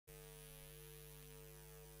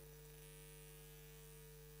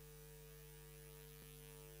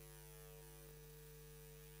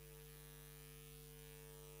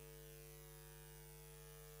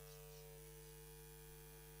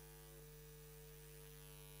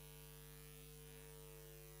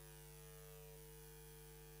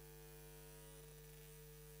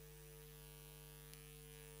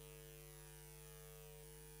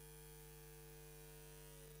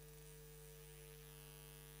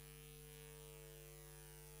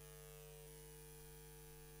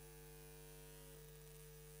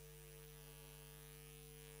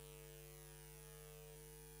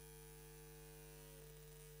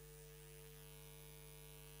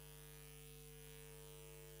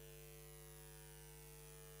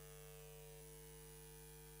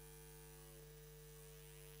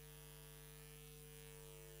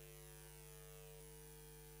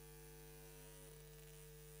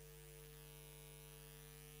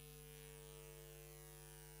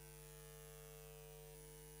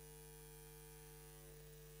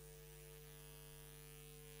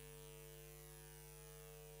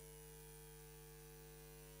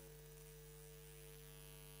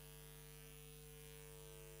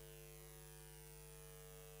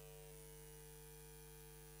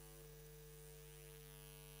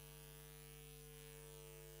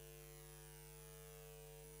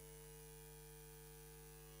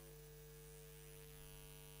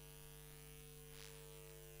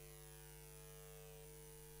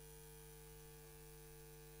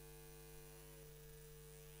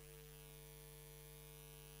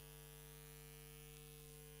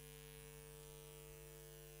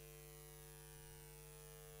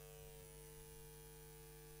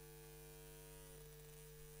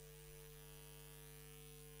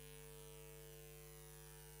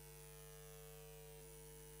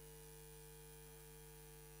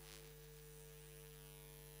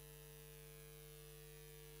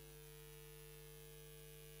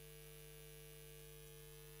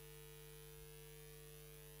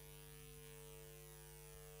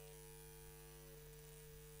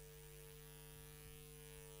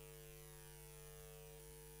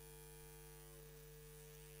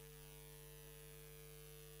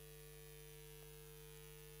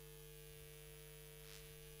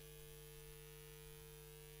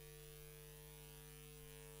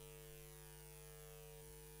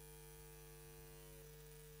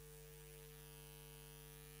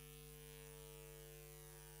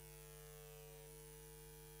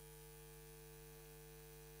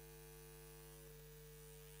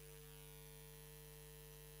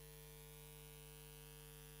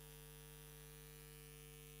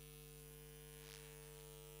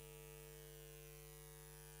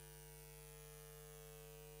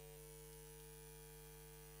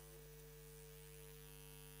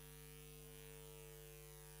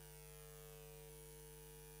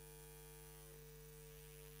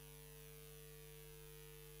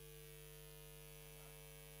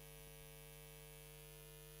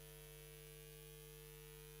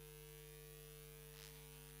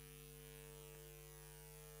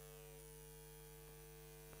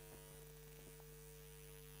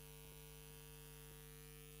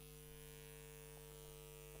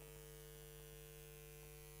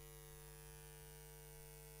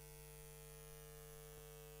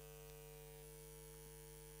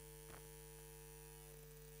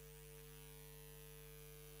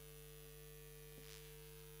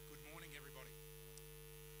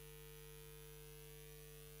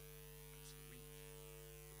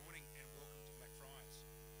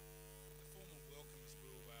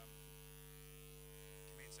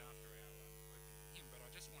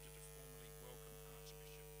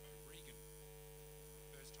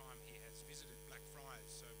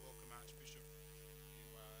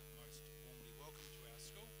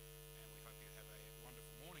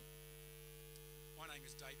name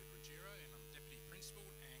is David Ruggiero and I'm Deputy Principal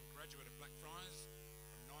and graduate of Blackfriars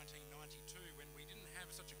from 1992 when we didn't have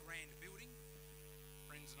such a grand building.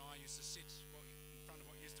 Friends and I used to sit in front of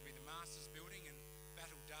what used to be the Masters building and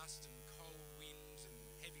battle dust and cold winds and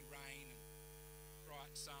heavy rain and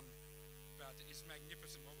bright sun, but it's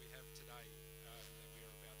magnificent what we have today that we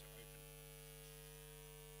are about to open.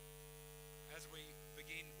 As we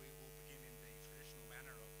begin, we will begin in the traditional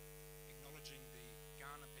manner of acknowledging the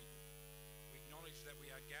Kaurna people. We acknowledge that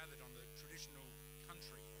we are gathered on the traditional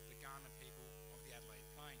country of the Kaurna people of the Adelaide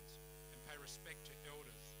Plains and pay respect to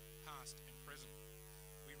elders past and present.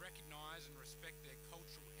 We recognise and respect their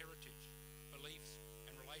cultural heritage, beliefs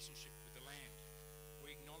and relationship with the land.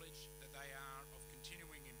 We acknowledge that they are of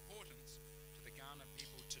continuing importance to the Kaurna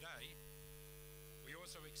people today. We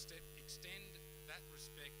also extend that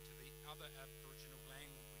respect to the other Aboriginal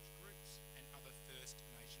language groups and other First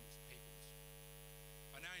Nations peoples.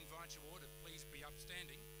 I now invite you all to please be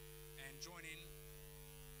upstanding and join in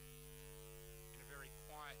a very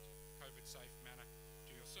quiet, COVID-safe manner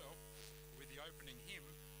to yourself with the opening hymn,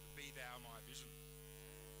 Be Thou My Vision.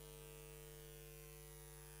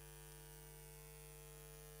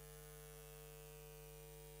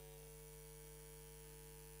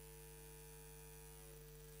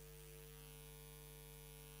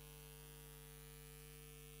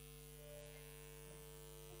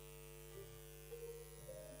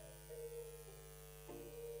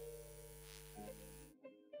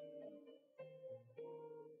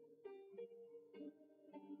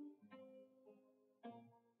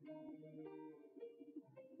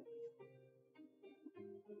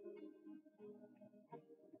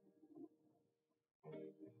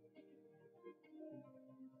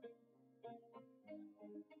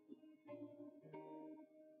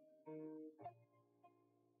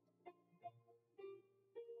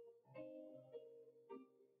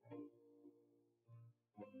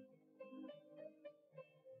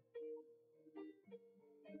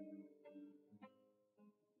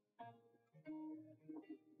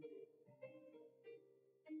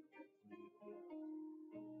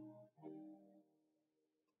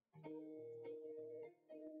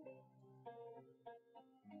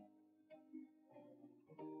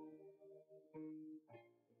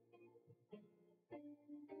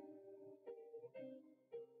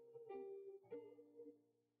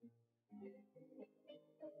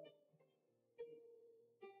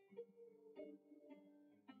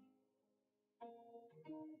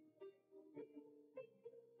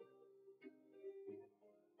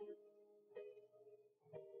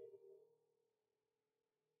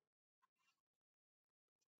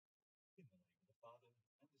 In the name of the Father,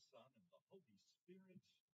 and the Son, and the Holy Spirit. Amen.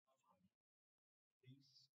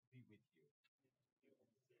 Peace be with you.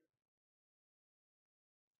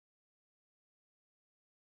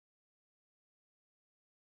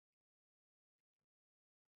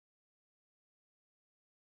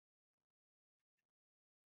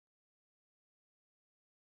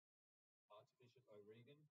 Archbishop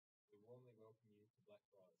O'Regan, we warmly welcome you to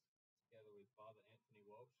Blackfriars, together with Father Anthony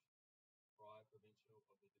Walsh, Prior Provincial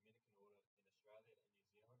of the Dominican Order in Australia and New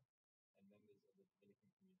Zealand, and members of the Dominican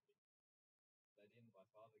community. Led in by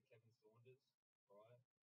Father Kevin Saunders, Prior,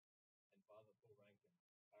 and Father Paul Rankin,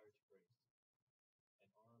 Parish Priest, and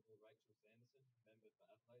Honourable Rachel Sanderson, Member for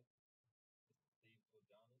Adelaide, Mr. Steve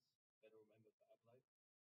Georgianis, Federal Member for Adelaide,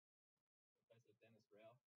 Professor Dennis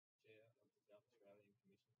Rao, Chair of the South Australian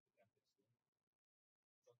Commission for Catholic Schools,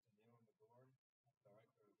 Dr. Neil McGoran,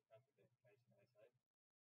 Director of Catholic Education SA,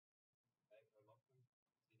 David O'Loughlin,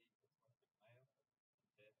 City Prospective Mayor and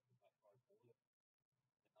Chair of the Blackfriars Board,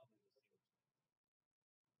 and others of single church.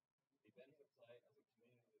 We benefit today as a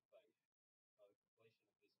community of faith by the completion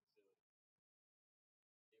of this facility.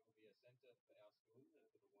 It will be a centre for our school and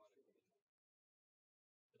for the wider community.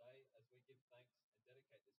 Today, as we give thanks and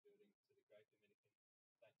dedicate this building to the great Dominican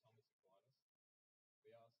St. Thomas Aquinas,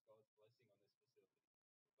 we ask God's blessing on this facility,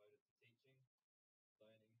 devoted to teaching,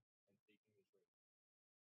 learning, and seeking the truth.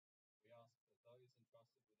 We ask that those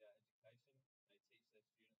entrusted with our education may teach their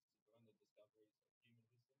students to join the discoveries of human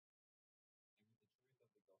wisdom and with the truth of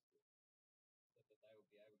the gospel, so that they will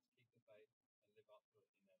be able to keep the faith and live up to it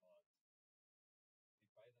in their lives. We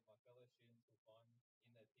pray that my fellow students will find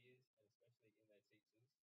in their peers, and especially in their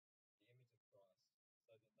teachers, the image of Christ,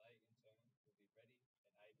 so that they in turn will be ready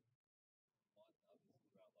and able to enlighten others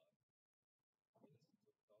throughout life. We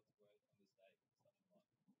listen to God's word on this day, Sunday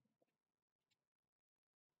night.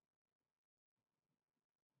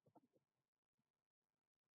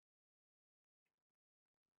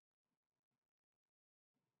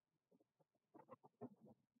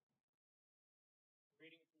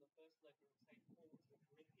 Reading from the first letter of St. Paul to the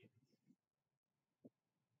Corinthians.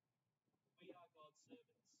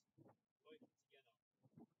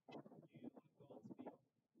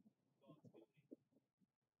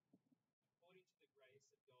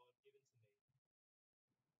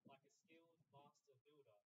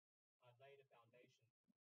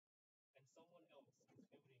 someone else is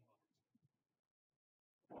building on it.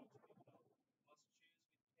 Each builder must choose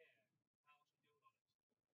with care how to build on it.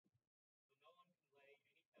 For no one can lay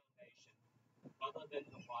any foundation other than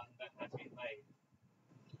the one that has been laid.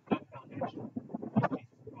 That foundation is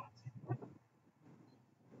Jesus Christ.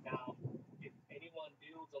 Now, if anyone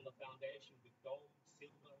builds on the foundation with gold,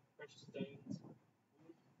 silver, precious stones,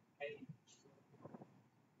 wood, hay, straw,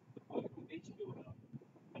 the work of each builder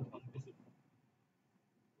becomes visible,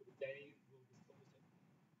 for the day will disclose it,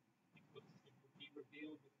 because it will be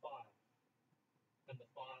revealed with fire, and the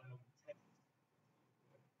fire will test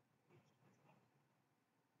the work each has done.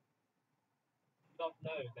 Do you not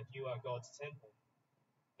know that you are God's temple,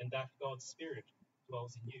 and that God's Spirit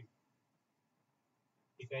dwells in you?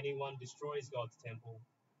 If anyone destroys God's temple,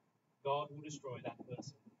 God will destroy that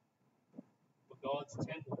person. For God's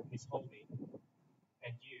temple is holy,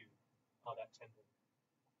 and you are that temple.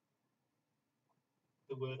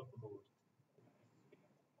 The word of the Lord.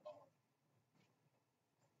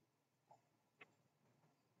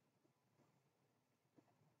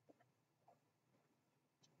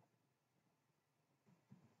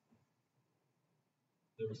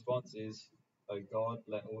 The response is, O God,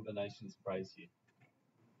 let all the nations praise you.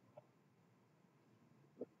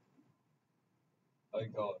 O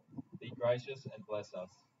God, be gracious and bless us,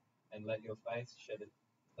 and let your face shed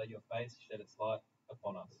its light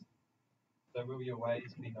upon us. So will your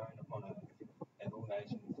ways be known upon earth, and all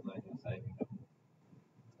nations learn your saving.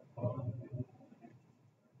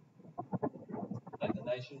 Let the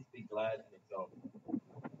nations be glad and exult.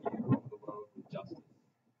 You rule the world with justice.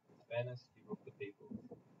 With fairness you rule the peoples.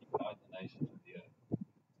 You guide the nations of the earth.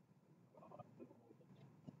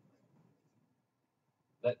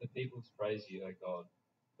 Let the peoples praise you, O God.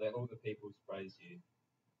 Let all the peoples praise you.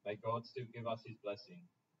 May God still give us his blessing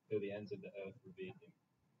till the ends of the earth revere him.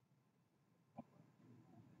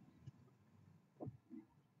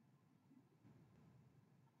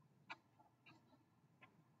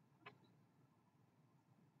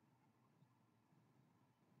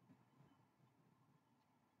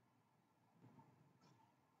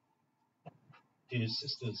 Dear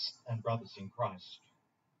sisters and brothers in Christ,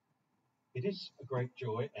 it is a great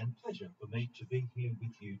joy and pleasure for me to be here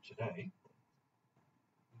with you today.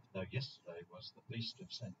 Even though yesterday was the feast of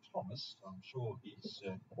St. Thomas, I'm sure he's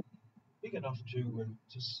big enough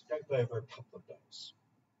to scope over a couple of days.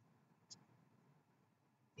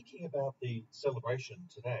 Thinking about the celebration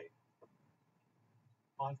today,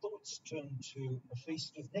 my thoughts turn to a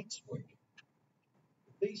feast of next week,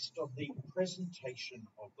 the feast of the Presentation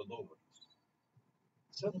of the Lord,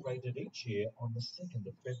 celebrated each year on the 2nd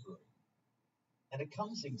of February. And it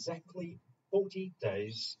comes exactly 40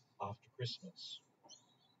 days after Christmas.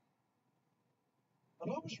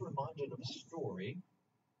 And I was reminded of a story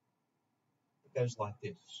that goes like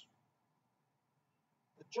this.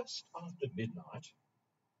 That just after midnight,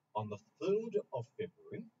 on the 3rd of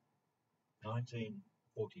February,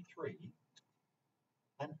 1943,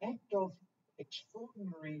 an act of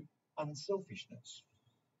extraordinary unselfishness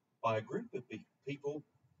by a group of people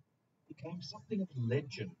became something of a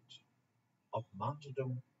legend of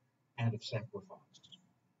martyrdom and of sacrifice.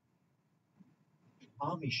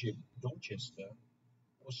 Army ship Dorchester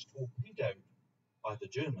was torpedoed by the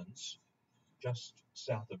Germans just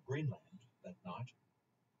south of Greenland that night.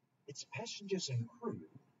 Its passengers and crew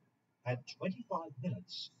had 25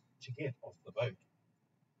 minutes to get off the boat.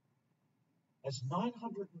 As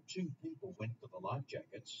 902 people went for the life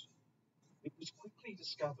jackets, it was quickly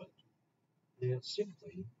discovered there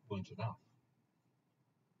simply weren't enough.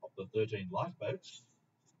 Of the 13 lifeboats,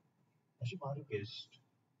 as you might have guessed,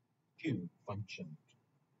 few functioned.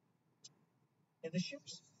 In the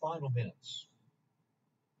ship's final minutes,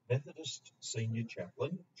 Methodist Senior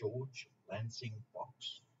Chaplain George Lansing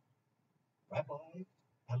Fox, Rabbi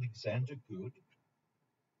Alexander Good,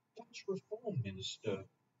 Dutch Reform Minister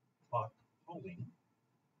Clark Colling,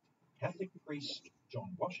 Catholic priest John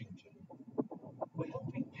Washington were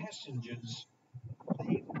helping passengers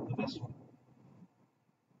leave the vessel.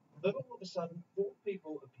 Then all of a sudden, 4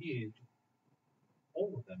 people appeared,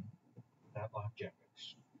 all of them without life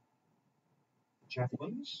jackets.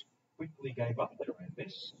 Chaplains quickly gave up their own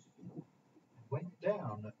vests and went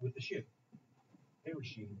down with the ship,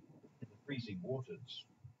 perishing in the freezing waters.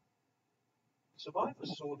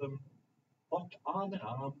 Survivors saw them locked arm in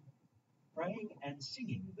arm, praying and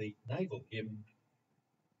singing the naval hymn,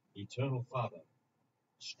 Eternal Father,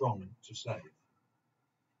 strong to save,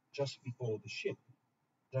 just before the ship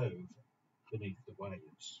dove beneath the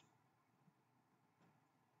waves.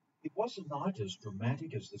 It was a night as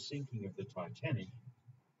dramatic as the sinking of the Titanic,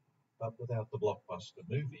 but without the blockbuster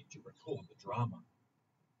movie to record the drama.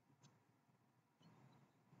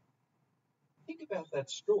 think about that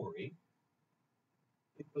story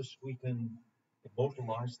because we can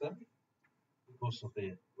immortalize them because of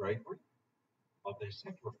their bravery, of their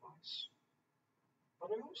sacrifice.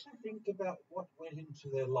 But I also think about what went into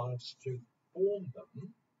their lives to form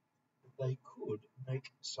them that they could make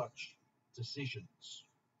such decisions.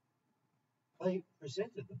 They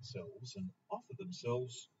presented themselves and offered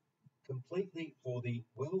themselves completely for the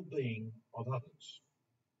well-being of others.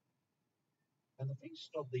 And the feast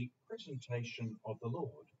of the presentation of the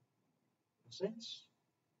Lord presents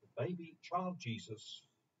the baby child Jesus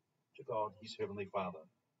to God, his heavenly Father,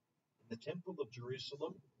 in the temple of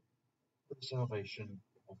Jerusalem for the salvation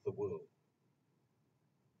of the world.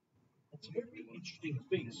 It's a very interesting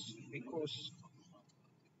feast because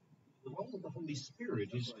the role of the Holy Spirit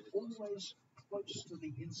is always close to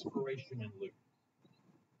the inspiration in Luke.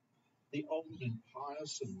 The old and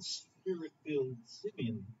pious and spirit-filled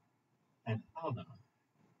Simeon and Anna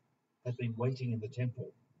had been waiting in the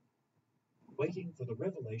temple, waiting for the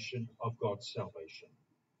revelation of God's salvation.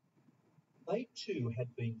 They too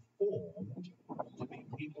had been formed to be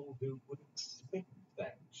people who would expect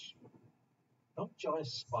that, not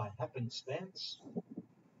just by happenstance,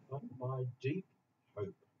 but by deep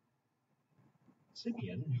hope.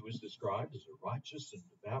 Simeon, who was described as a righteous and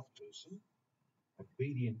devout person,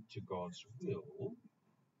 obedient to God's will,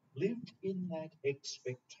 lived in that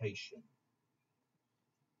expectation.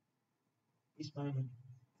 His moment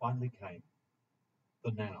finally came,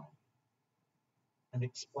 the now, and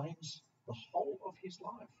explains the whole of his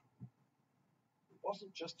life. It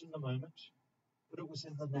wasn't just in the moment, but it was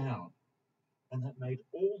in the now, and that made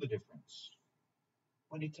all the difference.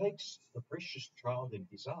 When he takes the precious child in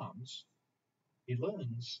his arms, he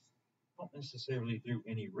learns, not necessarily through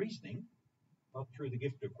any reasoning, but through the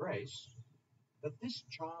gift of grace, that this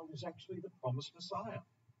child is actually the promised Messiah,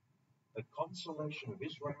 the consolation of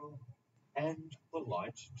Israel and the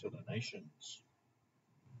light to the nations.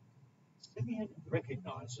 Simeon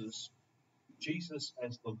recognizes Jesus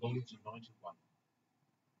as the Lord's anointed one.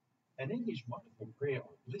 And in his wonderful prayer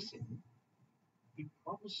of blessing, he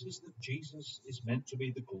promises that Jesus is meant to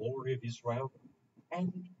be the glory of Israel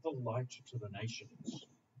and the light to the nations.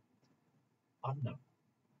 Anna,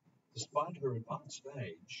 despite her advanced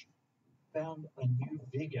age, found a new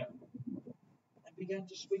vigor and began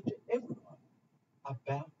to speak to everyone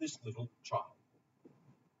about this little child.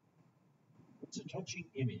 It's a touching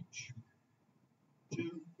image.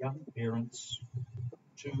 Two young parents,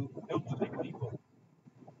 two elderly people,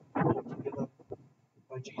 brought together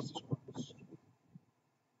by Jesus Christ.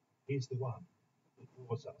 Here's the one that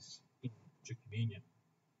draws us into communion.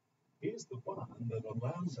 Here's the one that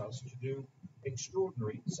allows us to do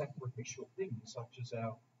extraordinary sacrificial things such as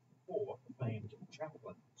our four famed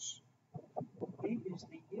chaplains. He is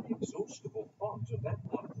the inexhaustible font of that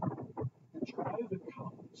love which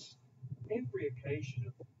overcomes every occasion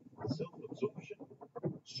of self-absorption,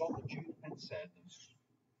 solitude, and sadness.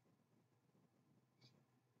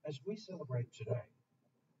 As we celebrate today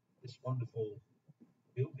this wonderful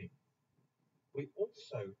building, we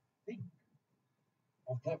also think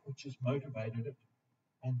of that which has motivated it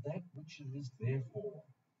and that which it is there for,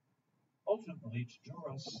 ultimately to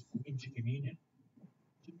draw us into communion,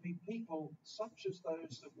 to be people such as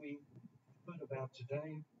those that we heard about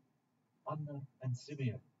today, Anna and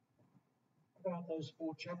Simeon, about those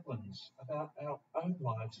four chaplains, about our own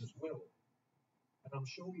lives as well. And I'm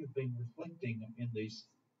sure you've been reflecting in these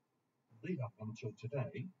lead up until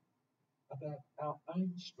today about our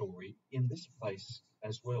own story in this place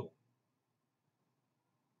as well.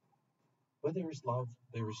 Where there is love,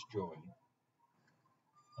 there is joy.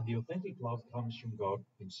 And the authentic love comes from God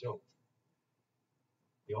himself.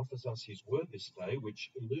 He offers us his word this day,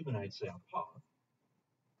 which illuminates our path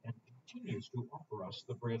and continues to offer us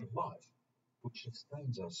the bread of life, which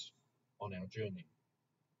sustains us on our journey.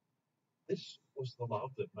 This was the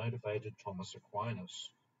love that motivated Thomas Aquinas,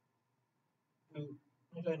 who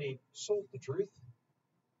not only sought the truth,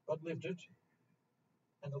 but lived it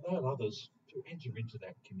and allowed others to enter into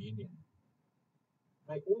that communion.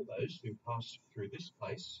 May all those who pass through this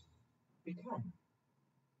place become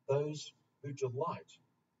those who delight,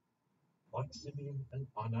 like Simeon and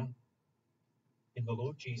Anna, in the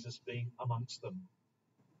Lord Jesus being amongst them,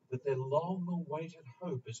 that their long-awaited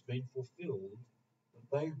hope has been fulfilled,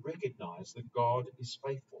 that they recognize that God is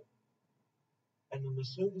faithful. And in the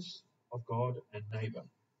service of God and neighbour,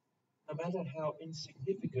 no matter how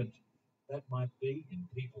insignificant that might be in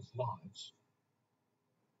people's lives,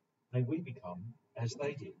 may we become, as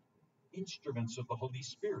they did, instruments of the Holy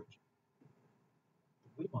Spirit.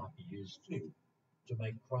 We might be used too to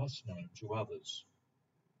make Christ known to others.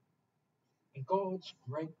 In God's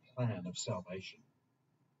great plan of salvation,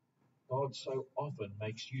 God so often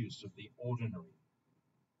makes use of the ordinary.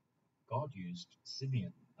 God used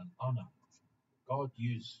Simeon and Anna. God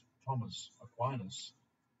used Thomas Aquinas.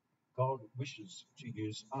 God wishes to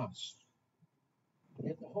use us.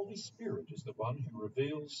 Yet the Holy Spirit is the one who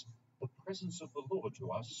reveals the presence of the Lord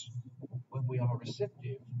to us when we are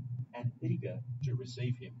receptive and eager to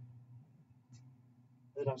receive him.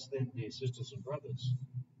 Let us then, dear sisters and brothers,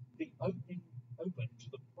 be open to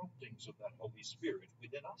the promptings of that Holy Spirit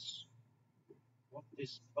within us. What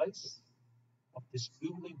this place, what this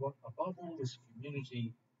building, what above all this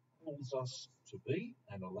community calls us to be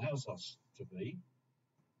and allows us to be,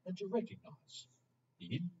 and to recognise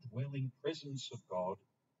the indwelling presence of God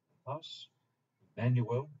in us,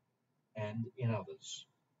 Emmanuel, and in others.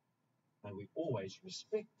 May we always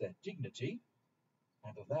respect that dignity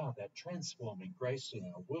and allow that transforming grace in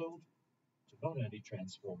our world to not only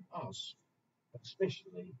transform us, but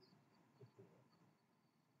especially the poor.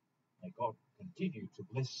 May God continue to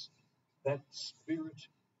bless that spirit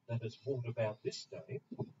that has brought about this day,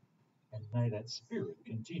 and may that spirit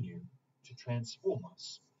continue to transform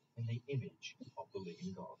us in the image of the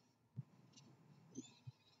living God.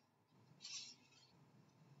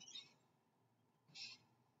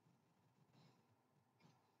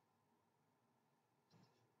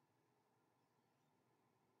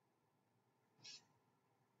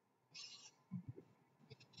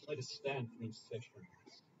 Let us stand for this session.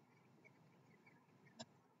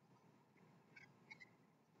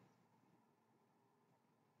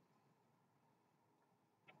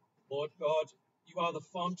 Lord God, you are the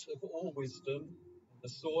font of all wisdom and the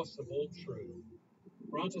source of all truth.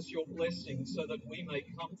 Grant us your blessing so that we may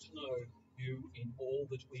come to know you in all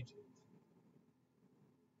that we do.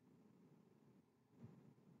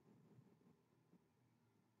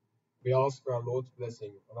 We ask for our Lord's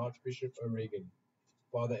blessing on Archbishop O'Regan,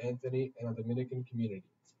 Father Anthony, and our Dominican community,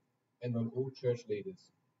 and on all church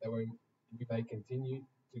leaders, that we may continue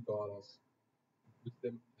to guide us with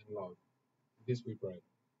wisdom and love. For this we pray.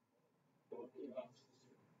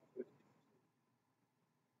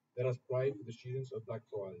 Let us pray for the students of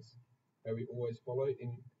Blackfriars. May we always follow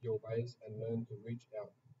in your ways and learn to reach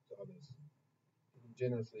out to others. Give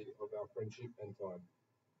generously of our friendship and time.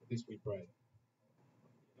 For this we pray.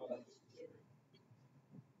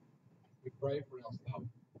 We pray for our staff,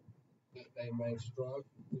 that they may strive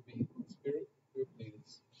to be spirit-filled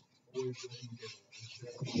leaders, always working together and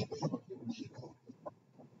sharing what given to us.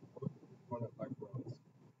 Work with one at Blackfriars.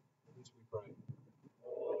 For this we pray.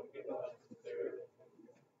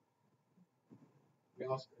 We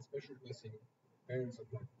ask a special blessing for the parents of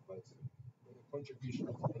Blackfriars for the contributions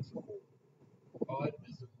and support. Guide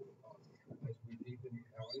and support us as we deepen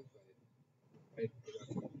our own faith and faith in our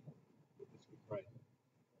community. For this we pray.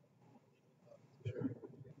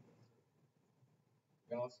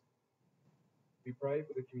 We pray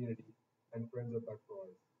for the community and friends of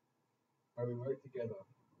Blackfriars. May we work together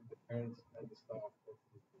with the parents and the staff of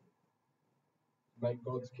the school to make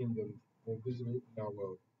God's kingdom more visible in our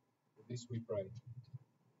world. For this we pray.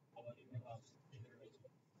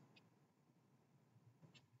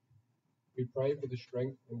 We pray for the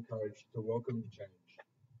strength and courage to welcome the change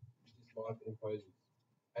which this life imposes,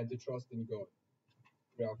 and to trust in God.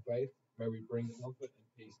 Through our faith, may we bring comfort and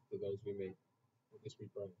peace to those we meet. For this we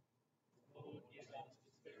pray.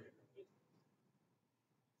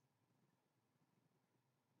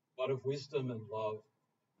 God of wisdom and love,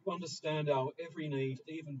 you understand our every need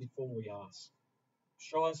even before we ask.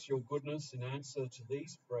 Show us your goodness in answer to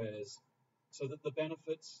these prayers, so that the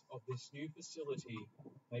benefits of this new facility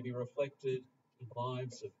may be reflected in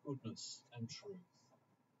lives of goodness and truth.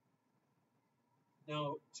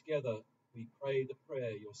 Now, together, we pray the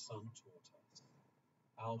prayer your Son taught us.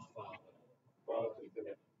 Our Father, who art in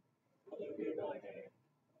heaven, hallowed be thy name.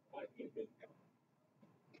 Thy kingdom come,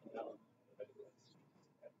 thy will be done on earth.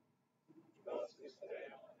 Give us this day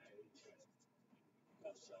our daily bread,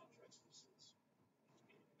 forgive us our trespasses, as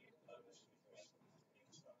we forgive those who trespass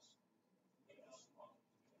against us. Lead us not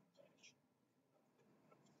into temptation.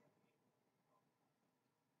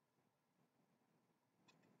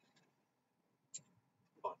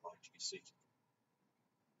 I'd like to be seated.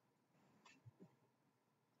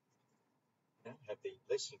 Now have the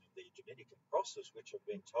blessing of the Dominican crosses, which have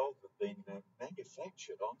been told have been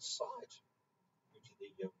manufactured on site due to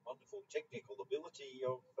the wonderful technical ability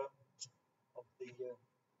of the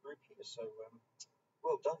group here. So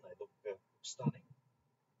well done, they look stunning.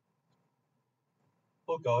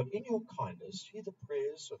 Lord God, in your kindness, hear the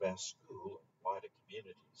prayers of our school and wider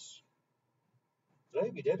communities. Today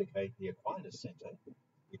we dedicate the Aquinas Centre.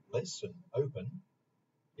 We bless and open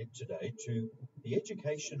it today to the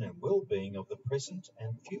education and well-being of the present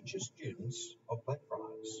and future students of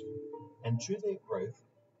Blackfriars, and to their growth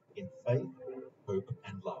in faith, hope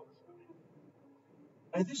and love.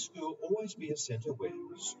 May this school always be a centre where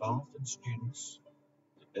staff and students,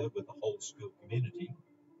 together with the whole school community,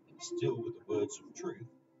 instilled with the words of truth,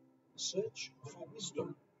 search for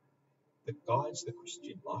wisdom that guides the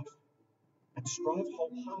Christian life and strive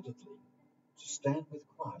wholeheartedly to stand with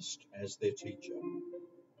Christ as their teacher.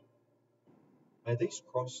 May these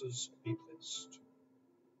crosses be blessed.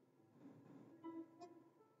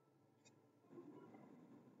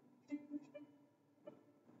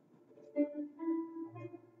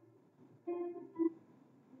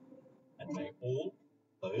 And may all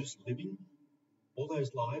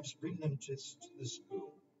those lives bring them to this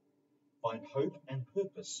school, find hope and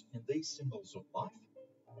purpose in these symbols of life,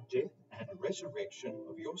 death and resurrection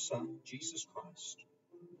of your Son, Jesus Christ,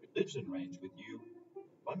 who lives and reigns with you,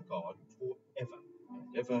 one God, forever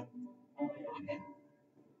and ever. Amen.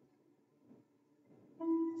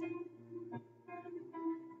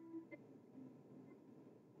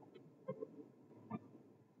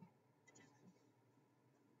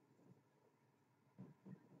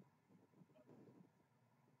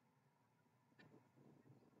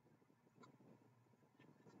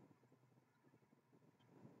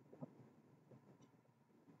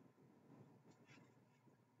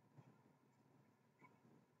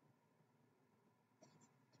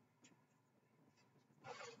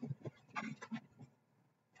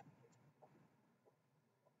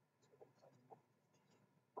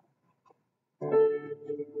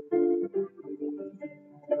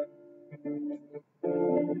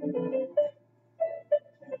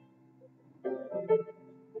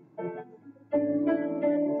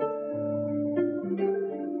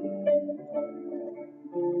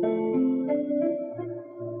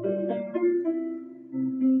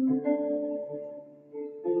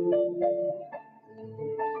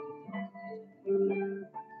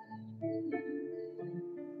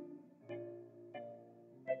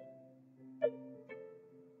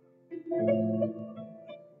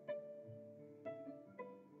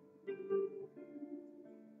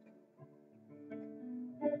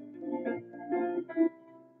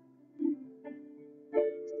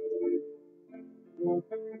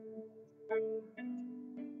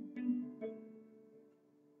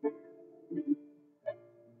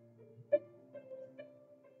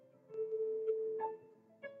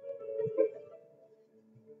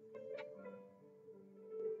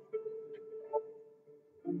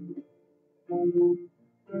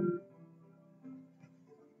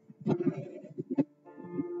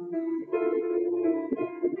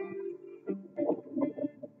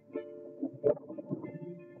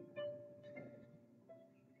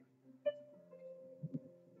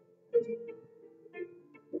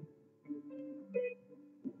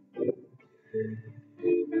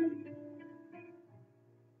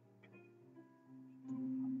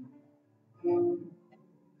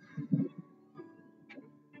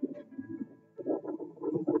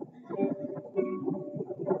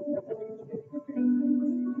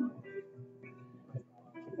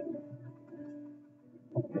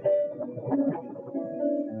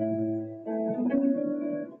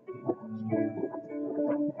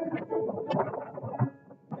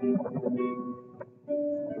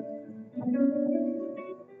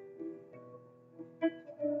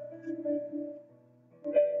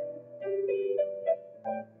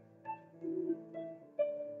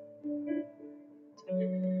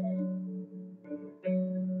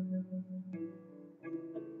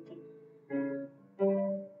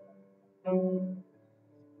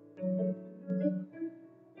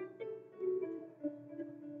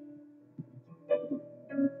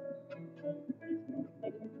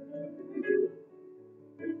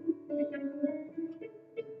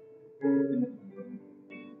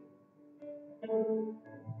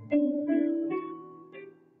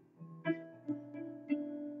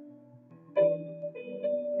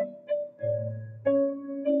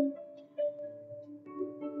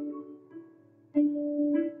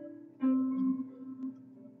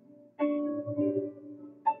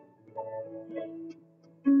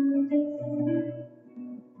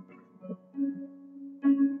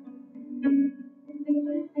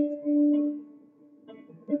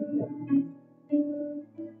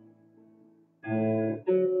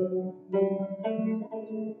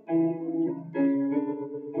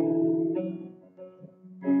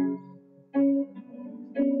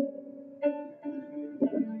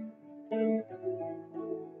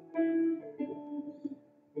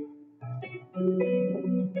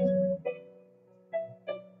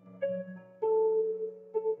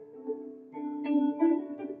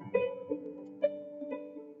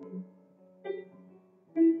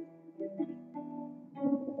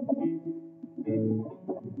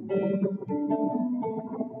 I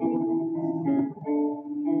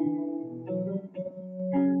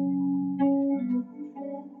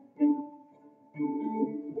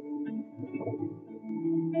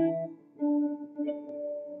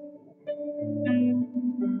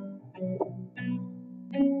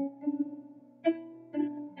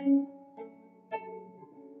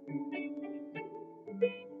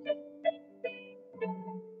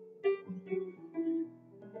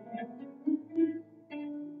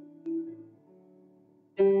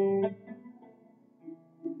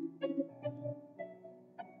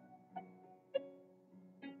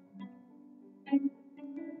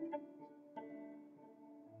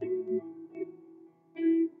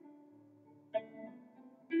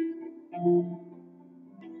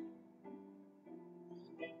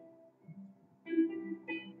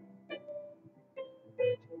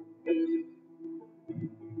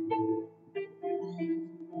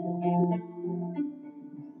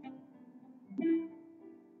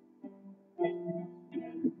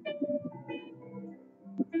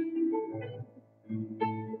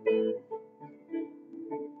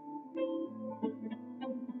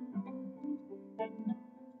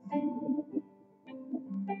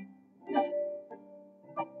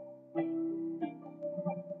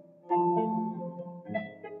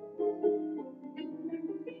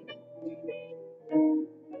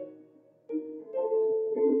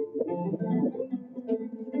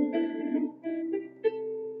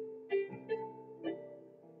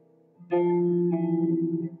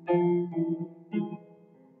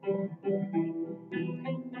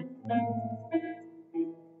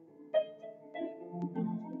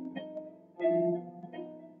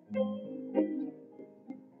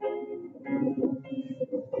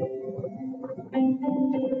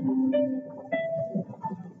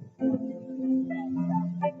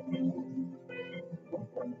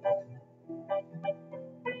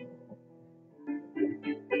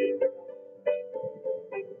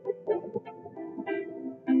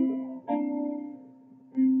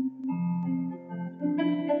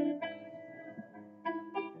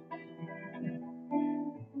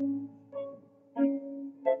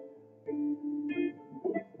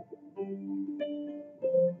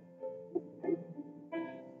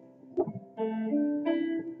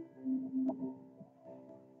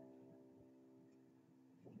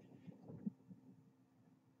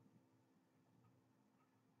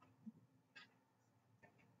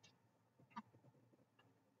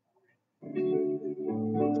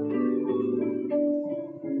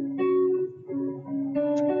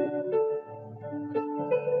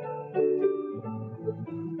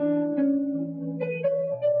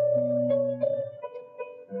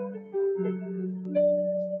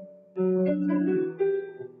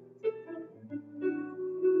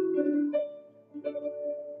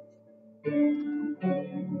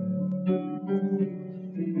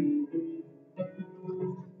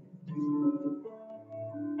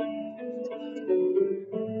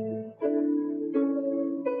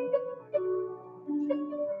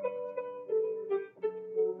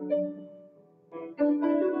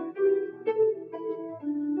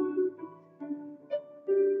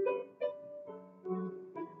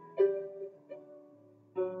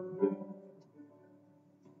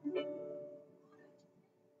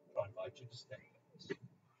invite you to stand.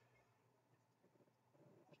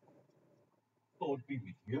 Lord be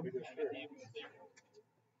with you.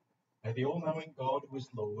 May the all-knowing God who is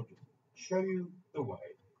Lord show you the way.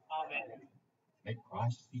 Amen. May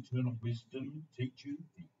Christ's eternal wisdom teach you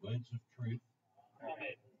the words of truth.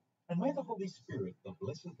 Amen. And may the Holy Spirit, the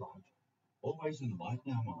blessed light, always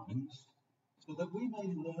enlighten our minds, so that we may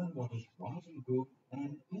learn what is right and good,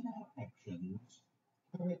 and in our actions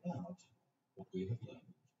carry out what we have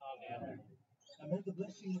learned. Amen. And may the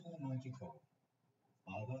blessing of Almighty God,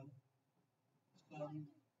 Father, Son,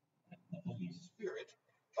 and the Holy Spirit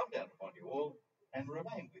come down upon you all and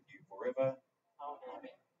remain with you forever. Amen.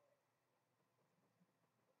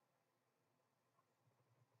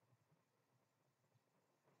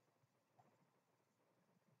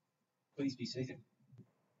 Please be seated.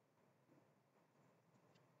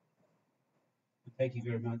 Thank you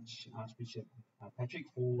very much, Archbishop Patrick,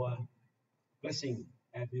 for blessing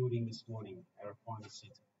our building this morning, our Aquinas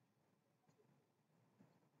Centre.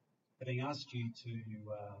 Having asked you to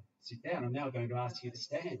sit down, I'm now going to ask you to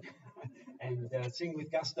stand and sing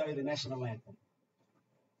with gusto the national anthem.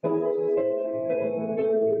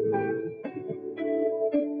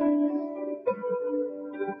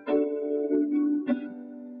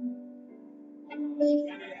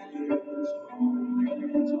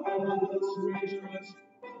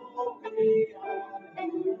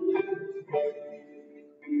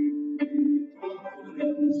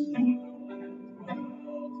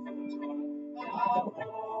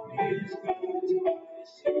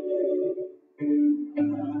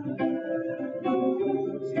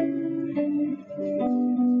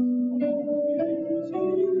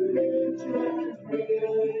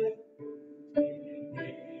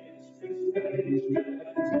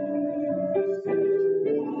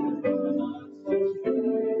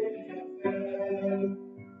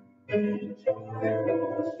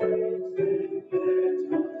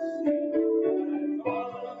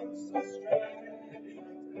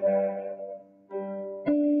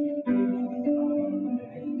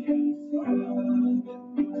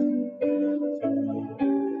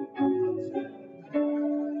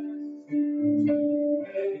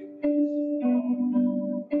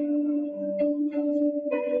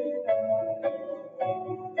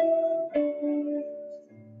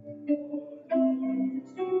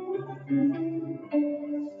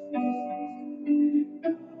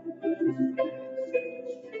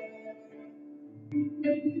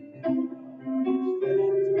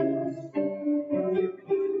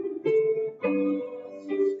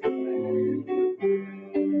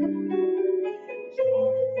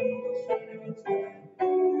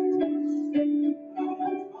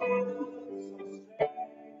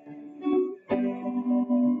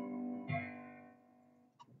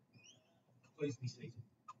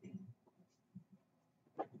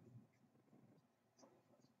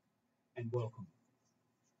 and welcome.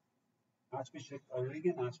 Archbishop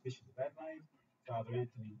O'Regan, Archbishop of Adelaide, Father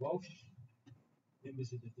Anthony Walsh,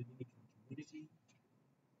 members of the Dominican community,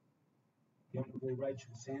 the Honourable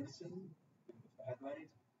Rachel Sanderson, member for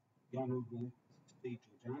Adelaide, the Honourable Steve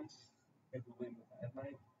Georgianis, federal member for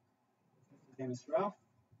Adelaide, Professor Dennis Ruff,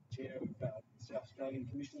 Chair of the South Australian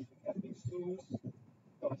Commission for Catholic Schools,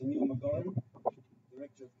 Dr. Neil McGorran,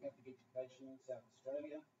 Director of Catholic Education, South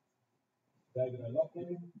Australia, David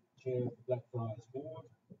O'Loughlin, Chair of the Blackfriars Board,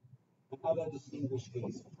 and other distinguished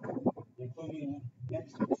guests, including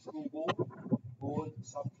members of the School Board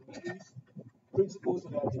subcommittees, principals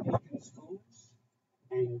of our Dominican schools,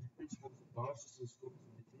 and principals of diocesan schools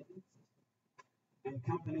in attendance, and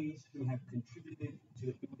companies who have contributed to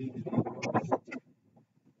the building of the Aquinas Centre.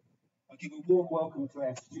 I give a warm welcome to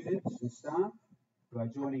our students and staff who are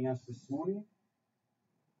joining us this morning,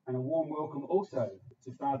 and a warm welcome also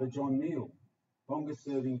to Father John Neal,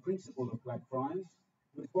 longest-serving principal of Blackfriars,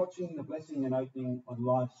 who is watching the blessing and opening on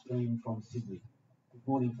live stream from Sydney. Good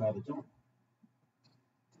morning, Father John.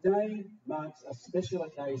 Today marks a special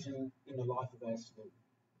occasion in the life of our school.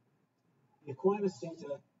 The Aquinas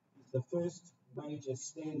Centre is the first major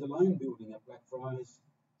standalone building at Blackfriars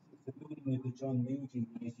since the building of the John Neal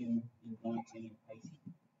Gymnasium in 1980.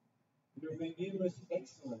 There have been numerous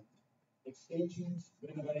excellent extensions,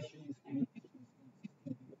 renovations and additions to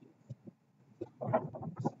the building.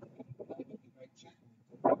 The Great Chapel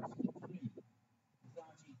in 2003,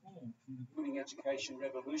 Society Hall through the Building Education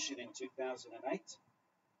Revolution in 2008,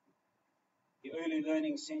 the Early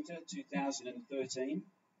Learning Centre 2013,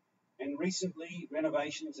 and recently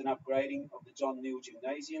renovations and upgrading of the John Neal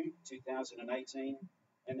Gymnasium 2018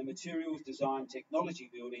 and the Materials Design Technology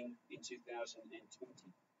Building in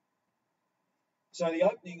 2020. So the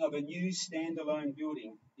opening of a new standalone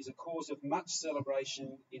building is a cause of much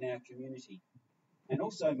celebration in our community and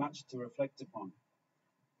also much to reflect upon.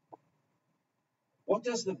 What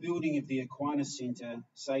does the building of the Aquinas Centre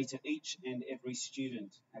say to each and every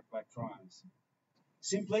student at Blackfriars?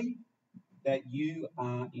 Simply that you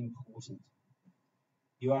are important.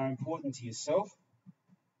 You are important to yourself,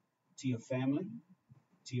 to your family,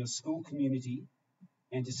 to your school community,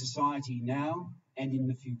 and to society now and in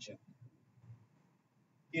the future.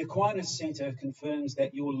 The Aquinas Centre confirms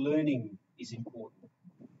that your learning is important.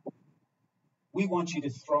 We want you to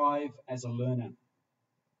thrive as a learner,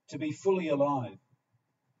 to be fully alive,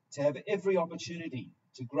 to have every opportunity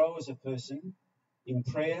to grow as a person in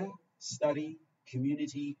prayer, study,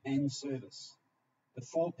 community, and service, the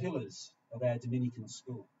four pillars of our Dominican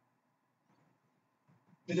school.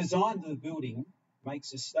 The design of the building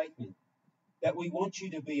makes a statement that we want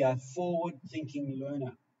you to be a forward-thinking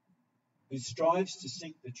learner who strives to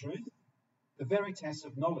seek the truth, the veritas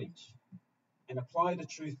of knowledge, and apply the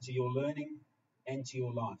truth to your learning and to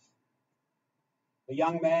your life. A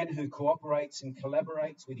young man who cooperates and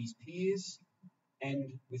collaborates with his peers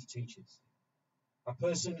and with teachers. A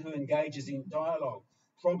person who engages in dialogue,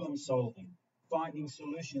 problem solving, finding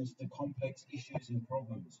solutions to complex issues and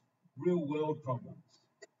problems, real-world problems.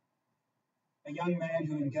 A young man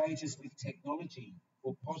who engages with technology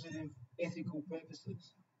for positive, ethical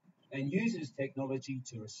purposes and uses technology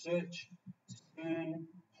to research, discern,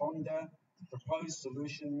 ponder, propose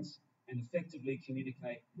solutions, and effectively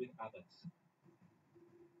communicate with others.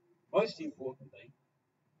 Most importantly,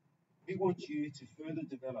 we want you to further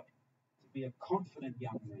develop to be a confident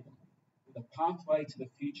young man with a pathway to the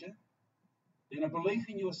future and a belief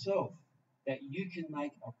in yourself that you can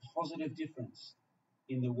make a positive difference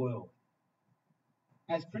in the world.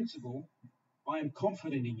 As principal, I am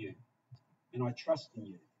confident in you and I trust in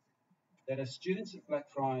you that as students at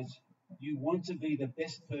Blackfriars, you want to be the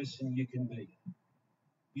best person you can be.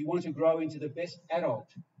 You want to grow into the best adult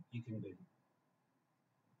you can be.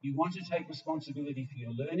 You want to take responsibility for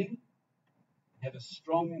your learning, have a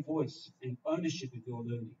strong voice and ownership of your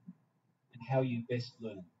learning and how you best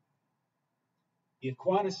learn. The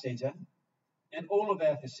Aquinas Centre and all of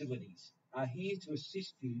our facilities are here to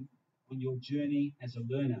assist you on your journey as a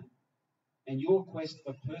learner and your quest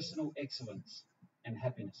for personal excellence and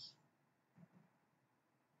happiness.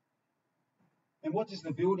 And what does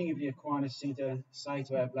the building of the Aquinas Centre say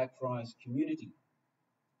to our Blackfriars community?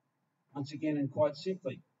 Once again, and quite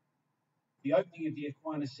simply, the opening of the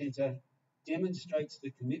Aquinas Centre demonstrates the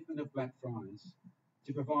commitment of Blackfriars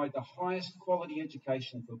to provide the highest quality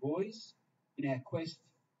education for boys in our quest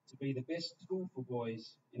to be the best school for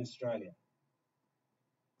boys in Australia.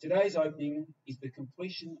 Today's opening is the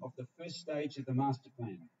completion of the first stage of the master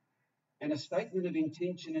plan and a statement of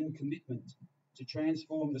intention and commitment to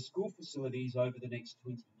transform the school facilities over the next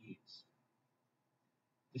 20 years.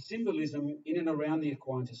 The symbolism in and around the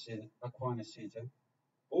Aquinas Centre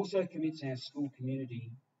also commits our school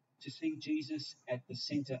community to see Jesus at the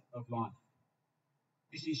centre of life.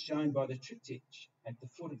 This is shown by the triptych at the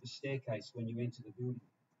foot of the staircase when you enter the building.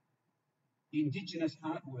 The Indigenous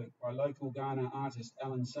artwork by local Kaurna artist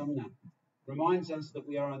Alan Sumner reminds us that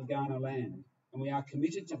we are on Kaurna land and we are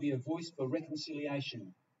committed to be a voice for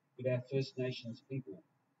reconciliation with our First Nations people.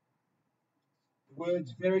 The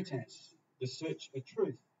words veritas, the search for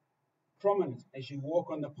truth, prominent as you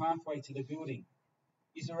walk on the pathway to the building,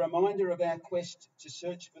 is a reminder of our quest to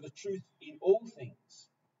search for the truth in all things,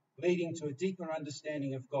 leading to a deeper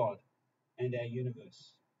understanding of God and our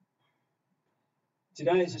universe.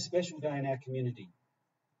 Today is a special day in our community.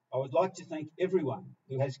 I would like to thank everyone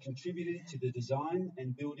who has contributed to the design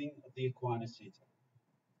and building of the Aquinas Centre.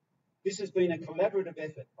 This has been a collaborative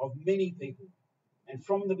effort of many people, and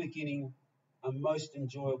from the beginning, a most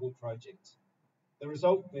enjoyable project. The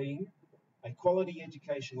result being a quality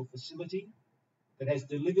educational facility that has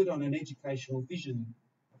delivered on an educational vision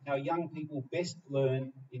of how young people best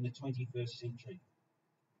learn in the 21st century.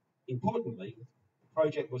 Importantly, the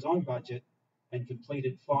project was on budget and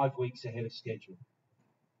completed 5 weeks ahead of schedule.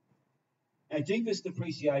 Our deepest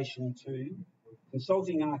appreciation to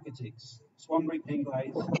consulting architects, Swanbury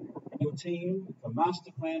Penglaze, and your team for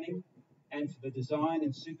master planning and for the design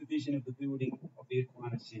and supervision of the building of the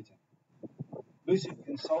Aquinas Centre. Lucid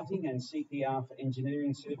Consulting and CPR for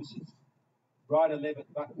engineering services, Ryder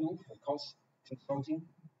Levitt Bucknell for cost consulting,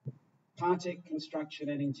 Partech Construction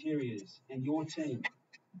and Interiors, and your team,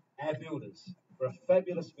 our builders, for a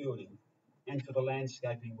fabulous building and for the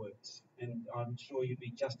landscaping works. And I'm sure you'd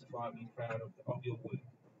be justifiably proud of your work.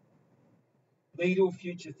 Lead all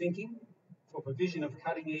future thinking for provision of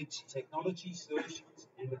cutting-edge technology solutions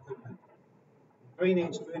and equipment,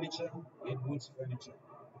 green-edge furniture and woods furniture.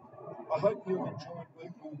 I hope you have enjoyed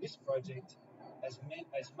working on this project as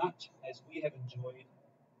much as we have enjoyed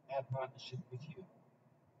our partnership with you.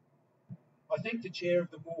 I thank the Chair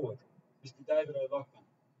of the Board, Mr. David O'Loughlin,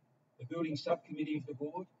 the Building Subcommittee of the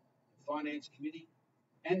Board, the Finance Committee,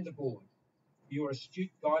 and the Board for your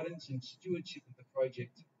astute guidance and stewardship of the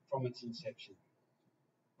project from its inception.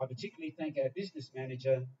 I particularly thank our Business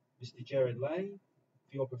Manager, Mr. Jared Lay,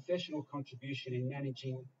 for your professional contribution in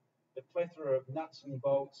managing the plethora of nuts and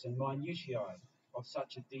bolts and minutiae of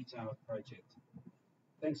such a detailed project.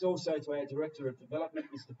 Thanks also to our Director of Development,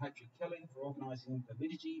 Mr. Patrick Kelly, for organising the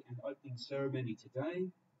liturgy and opening ceremony today.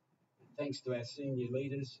 And thanks to our senior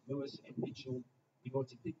leaders, Lewis and Mitchell, for your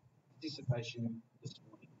participation this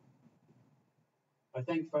morning. I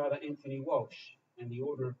thank Father Anthony Walsh and the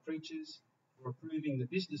Order of Preachers for approving the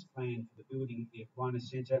business plan for the building of the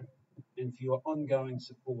Aquinas Centre and for your ongoing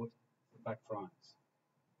support for Blackfriars.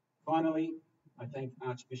 Finally, I thank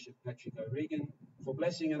Archbishop Patrick O'Regan for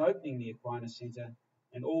blessing and opening the Aquinas Centre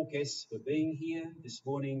and all guests for being here this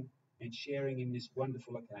morning and sharing in this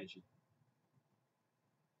wonderful occasion.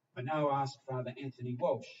 I now ask Father Anthony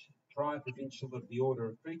Walsh, Prior Provincial of the Order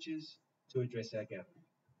of Preachers, to address our gathering.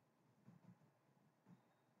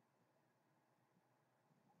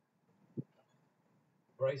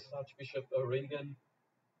 Grace Archbishop O'Regan,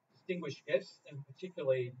 distinguished guests, and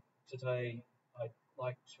particularly today I'd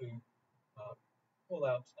like to call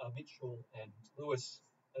out Mitchell and Lewis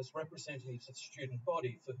as representatives of the student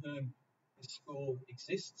body for whom this school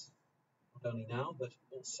exists, not only now but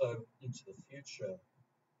also into the future.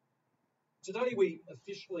 Today we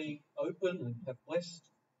officially open and have blessed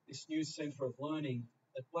this new centre of learning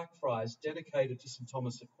at Blackfriars dedicated to St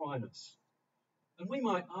Thomas Aquinas. And we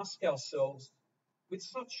might ask ourselves, with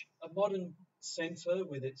such a modern centre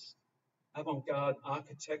with its avant-garde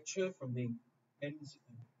architecture from the ends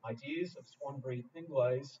and ideas of Swanbury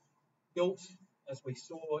Penglaze, built, as we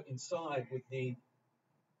saw inside, with the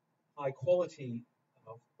high quality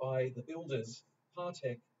by the builders,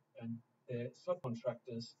 Partech and their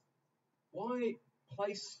subcontractors, why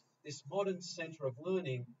place this modern centre of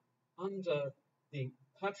learning under the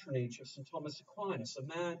patronage of St Thomas Aquinas,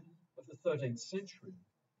 a man of the 13th century?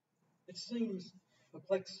 It seems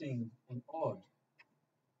perplexing and odd.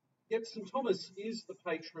 Yet St Thomas is the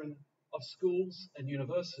patron of schools and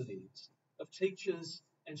universities, of teachers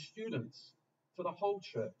and students for the whole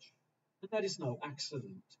church, and that is no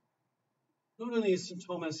accident. Not only is St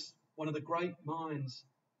Thomas one of the great minds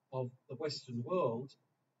of the Western world,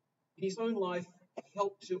 in his own life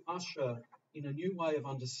helped to usher in a new way of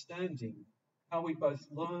understanding how we both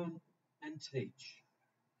learn and teach,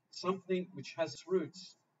 something which has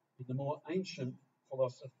roots in the more ancient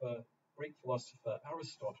philosopher, Greek philosopher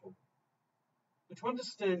Aristotle. But to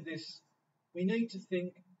understand this, we need to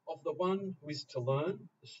think of the one who is to learn,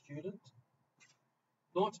 the student,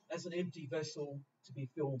 not as an empty vessel to be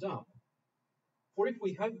filled up. For if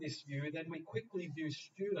we have this view, then we quickly view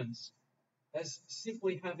students as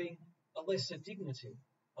simply having a lesser dignity,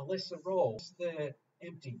 a lesser role. They're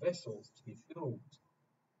empty vessels to be filled.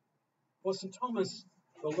 For St. Thomas,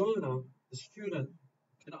 the learner, the student,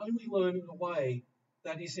 can only learn in a way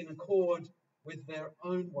that is in accord with their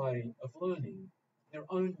own way of learning, their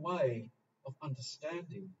own way of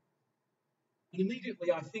understanding. And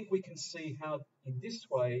immediately I think we can see how in this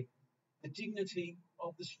way the dignity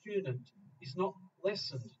of the student is not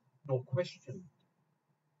lessened nor questioned.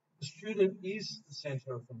 The student is the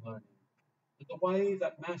centre of the learning, and the way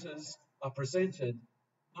that matters are presented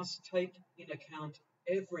must take in account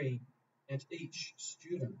every and each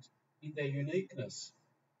student in their uniqueness,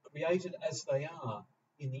 created as they are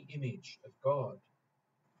in the image of God.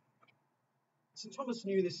 St. Thomas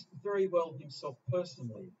knew this very well himself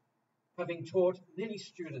personally, having taught many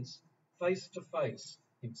students face to face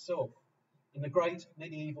himself in the great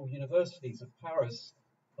medieval universities of Paris,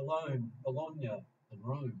 Cologne, Bologna, and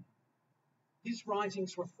Rome. His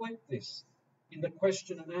writings reflect this in the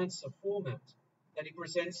question and answer format that he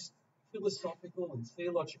presents philosophical and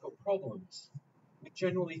theological problems with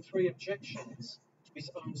generally three objections to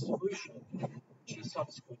his own solution, which he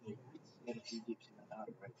subsequently reads.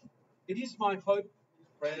 It is my hope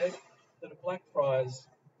and prayer that at Blackfriars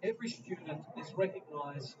every student is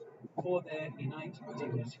recognised for their innate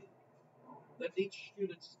dignity, that each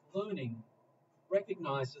student's learning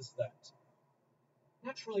recognises that.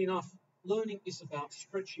 Naturally enough, learning is about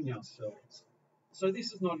stretching ourselves. So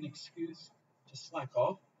this is not an excuse to slack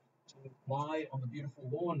off, to lie on the beautiful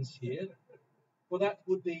lawns here, for that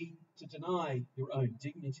would be to deny your own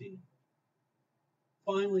dignity.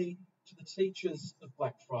 Finally, to the teachers of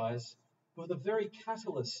Blackfriars, who are the very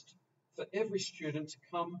catalyst for every student to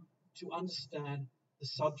come to understand the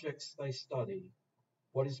subjects they study,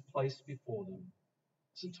 what is placed before them.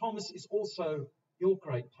 St. Thomas is also your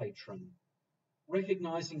great patron,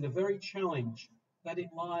 recognising the very challenge that it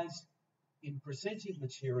lies in presenting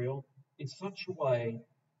material in such a way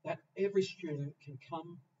that every student can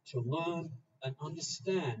come to learn and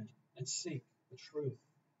understand and seek the truth.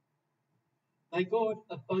 May God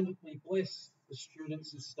abundantly bless the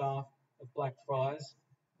students and staff of Blackfriars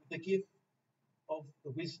with the gift of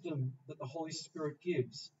the wisdom that the Holy Spirit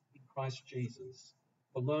gives in Christ Jesus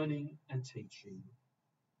for learning and teaching.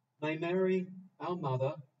 May Mary, our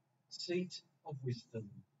Mother, seat of wisdom,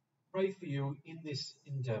 pray for you in this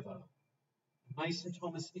endeavour. May St.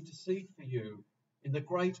 Thomas intercede for you in the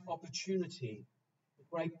great opportunity, the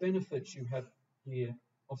great benefit you have here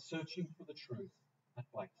of searching for the truth at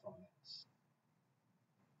Blackfriars.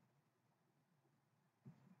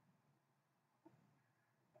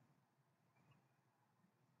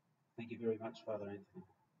 Thank you very much, Father Anthony.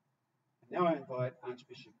 Now I invite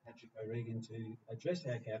Archbishop Patrick O'Regan to address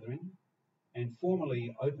our gathering and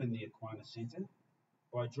formally open the Aquinas Centre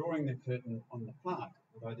by drawing the curtain on the plaque,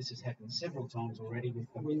 although this has happened several times already with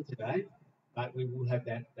the wind today, but we will have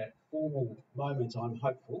that formal moment, I'm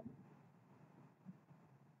hopeful,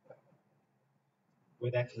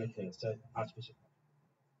 where that can occur. So, Archbishop.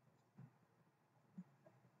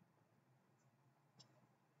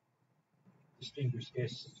 Distinguished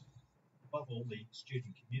guests, above all the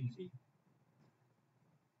student community,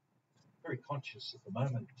 very conscious at the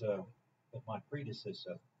moment that my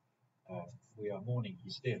predecessor, we are mourning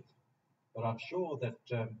his death, but I'm sure that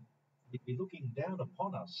he'd be looking down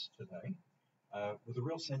upon us today with a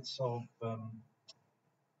real sense of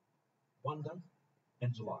wonder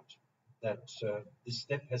and delight that this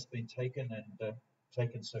step has been taken and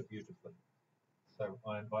taken so beautifully. So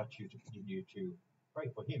I invite you to continue to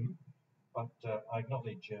pray for him, but I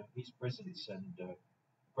acknowledge his presence and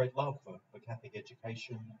great love for Catholic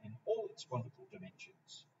education in all its wonderful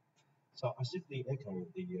dimensions. So I simply echo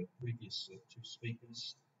the previous two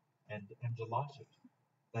speakers and am delighted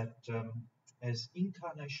that as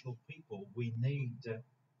incarnational people we need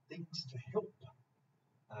things to help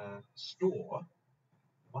store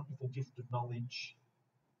the wonderful gift of knowledge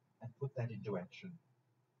and put that into action.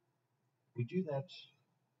 We do that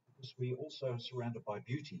because we also are surrounded by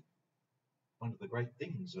beauty. One of the great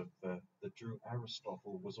things of that drew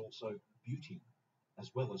Aristotle was also beauty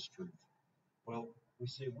as well as truth. Well, we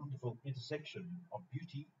see a wonderful intersection of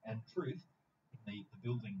beauty and truth in the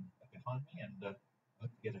building behind me, and I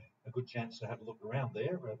hope you get a good chance to have a look around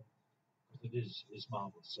there because it is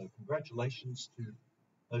marvellous. So congratulations to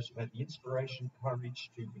those who had the inspiration, courage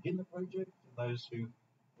to begin the project, and those who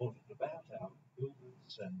brought it about, our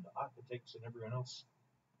builders and architects and everyone else.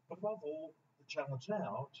 But above all, the challenge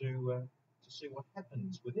now to see what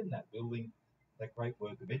happens within that building, that great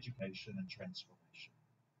work of education and transformation.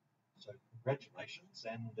 So congratulations,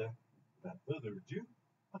 and without further ado,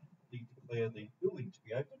 I declare the building to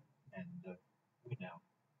be open, and we're now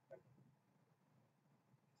open.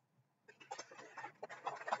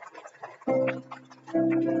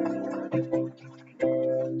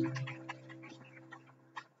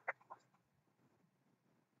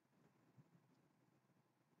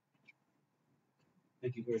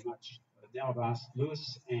 Thank you very much. Now I've asked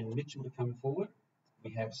Lewis and Mitchell to come forward.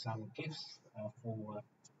 We have some gifts for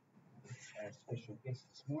our special guests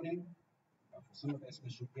this morning, for some of our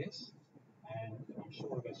special guests, and I'm sure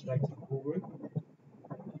we'll go straight to the ballroom.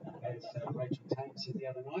 As Rachel Tate said the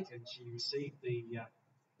other night, and she received the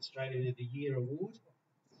Australian of the Year award.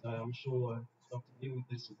 So I'm sure Dr. Neil,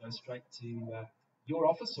 this will go straight to your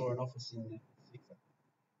office or an office in the sector.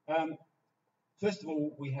 First of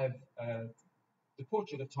all, we have the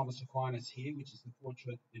portrait of Thomas Aquinas here, which is the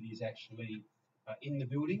portrait that is actually in the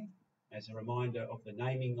building as a reminder of the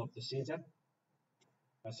naming of the centre.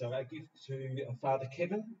 So our gift to Father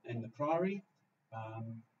Kevin and the Priory.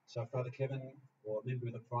 So Father Kevin or a member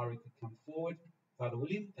of the Priory could come forward. Father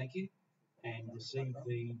William, thank you, and receive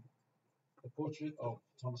the portrait of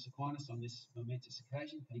Thomas Aquinas on this momentous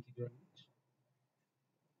occasion. Thank you very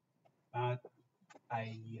much.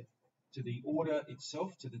 To the order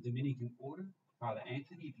itself, to the Dominican order, Father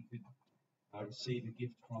Anthony, if you could receive a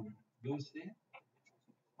gift from yours there.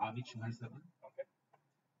 Mitchell has that one. Okay.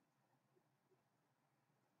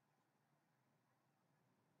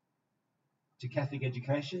 To Catholic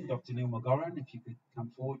Education, Dr. Neil McGorran, if you could come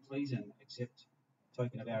forward, please, and accept a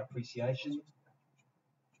token of our appreciation.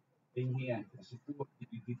 Being here and the support that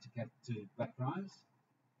you give to Blackfriars.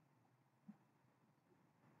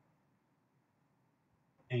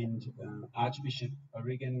 And Archbishop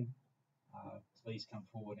O'Regan, please come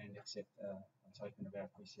forward and accept a token of our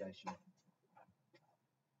appreciation.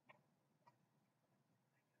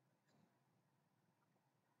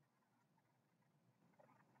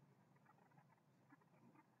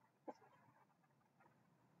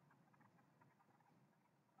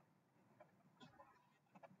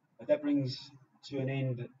 That brings to an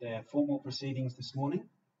end the formal proceedings this morning.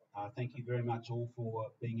 Thank you very much all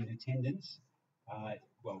for being in attendance.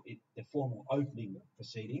 The formal opening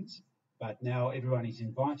proceedings, but now everyone is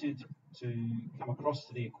invited to come across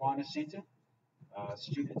to the Aquinas Centre.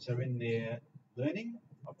 Students are in there learning,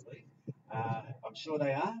 I believe. I'm sure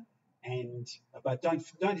they are, but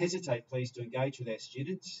don't hesitate, please, to engage with our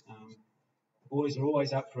students. Boys are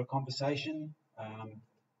always up for a conversation,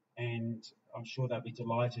 and I'm sure they'll be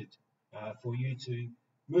delighted for you to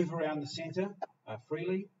move around the centre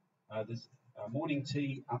freely. There's morning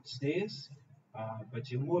tea upstairs,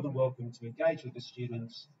 but you're more than welcome to engage with the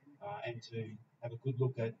students and to have a good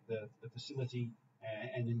look at the facility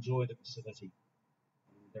and enjoy the facility.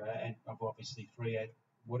 And I'm obviously free at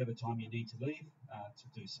whatever time you need to leave to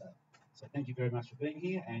do so. So thank you very much for being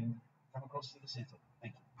here, and come across to the centre.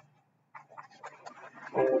 Thank you.